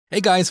Hey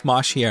guys,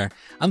 Mosh here.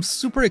 I'm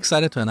super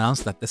excited to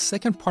announce that the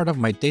second part of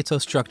my data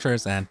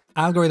structures and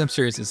algorithm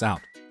series is out.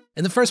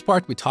 In the first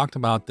part, we talked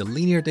about the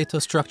linear data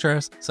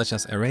structures such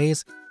as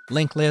arrays,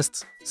 linked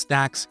lists,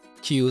 stacks,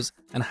 queues,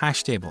 and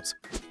hash tables.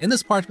 In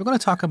this part, we're going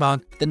to talk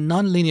about the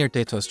nonlinear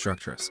data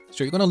structures.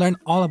 So you're going to learn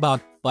all about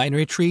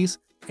binary trees,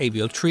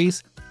 avial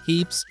trees,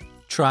 heaps,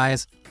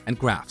 tries, and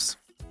graphs.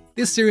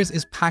 This series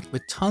is packed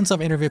with tons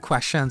of interview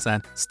questions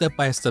and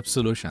step-by-step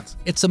solutions.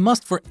 It's a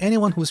must for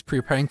anyone who's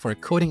preparing for a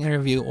coding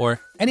interview or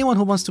anyone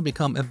who wants to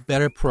become a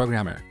better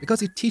programmer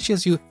because it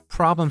teaches you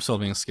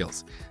problem-solving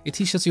skills. It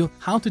teaches you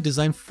how to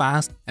design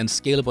fast and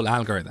scalable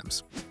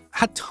algorithms. I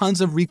had tons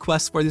of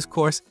requests for this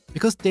course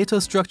because data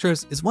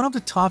structures is one of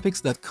the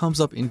topics that comes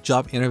up in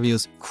job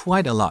interviews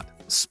quite a lot,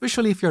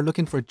 especially if you're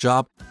looking for a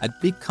job at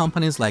big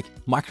companies like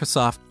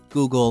Microsoft,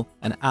 Google,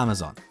 and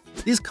Amazon.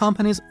 These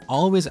companies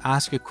always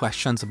ask you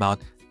questions about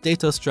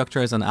data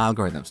structures and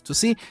algorithms to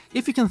see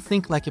if you can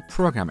think like a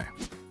programmer.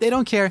 They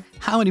don't care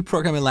how many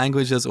programming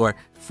languages or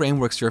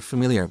frameworks you're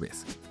familiar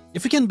with.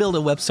 If you can build a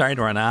website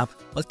or an app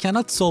but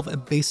cannot solve a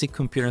basic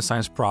computer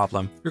science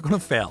problem, you're gonna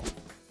fail.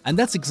 And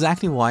that's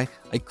exactly why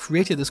I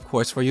created this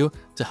course for you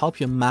to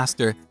help you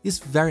master this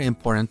very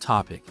important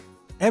topic.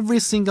 Every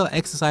single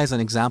exercise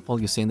and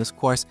example you see in this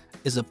course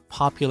is a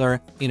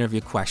popular interview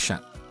question.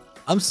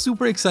 I'm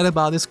super excited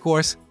about this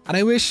course, and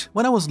I wish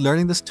when I was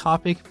learning this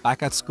topic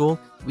back at school,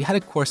 we had a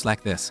course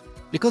like this,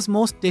 because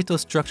most data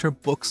structure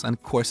books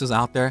and courses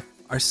out there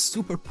are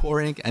super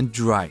boring and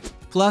dry.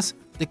 Plus,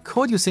 the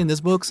code you see in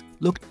these books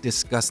look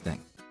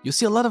disgusting. You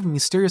see a lot of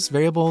mysterious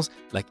variables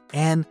like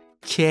n,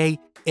 k,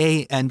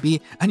 a, and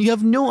b, and you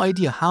have no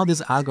idea how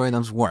these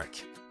algorithms work.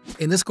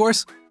 In this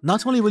course,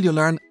 not only will you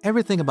learn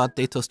everything about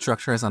data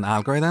structures and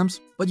algorithms,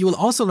 but you will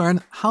also learn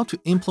how to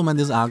implement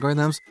these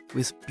algorithms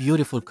with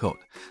beautiful code.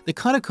 The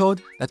kind of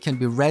code that can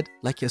be read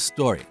like a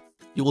story.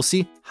 You will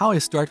see how I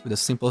start with a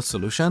simple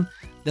solution,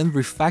 then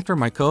refactor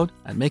my code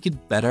and make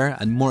it better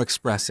and more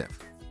expressive.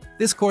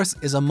 This course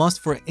is a must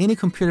for any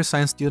computer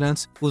science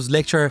students whose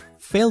lecturer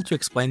failed to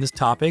explain these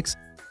topics,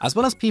 as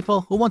well as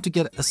people who want to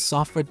get a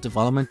software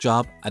development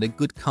job at a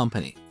good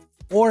company.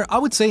 Or I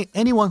would say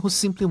anyone who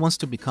simply wants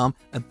to become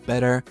a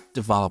better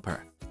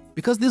developer.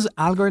 Because these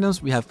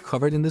algorithms we have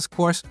covered in this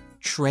course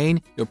train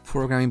your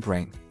programming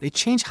brain. They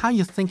change how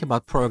you think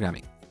about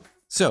programming.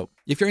 So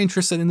if you're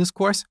interested in this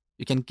course,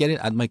 you can get it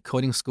at my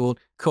coding school,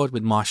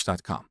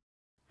 codewithmosh.com.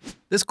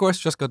 This course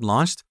just got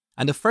launched,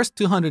 and the first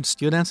 200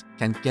 students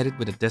can get it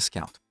with a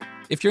discount.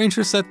 If you're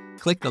interested,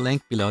 click the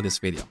link below this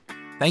video.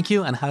 Thank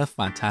you and have a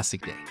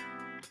fantastic day.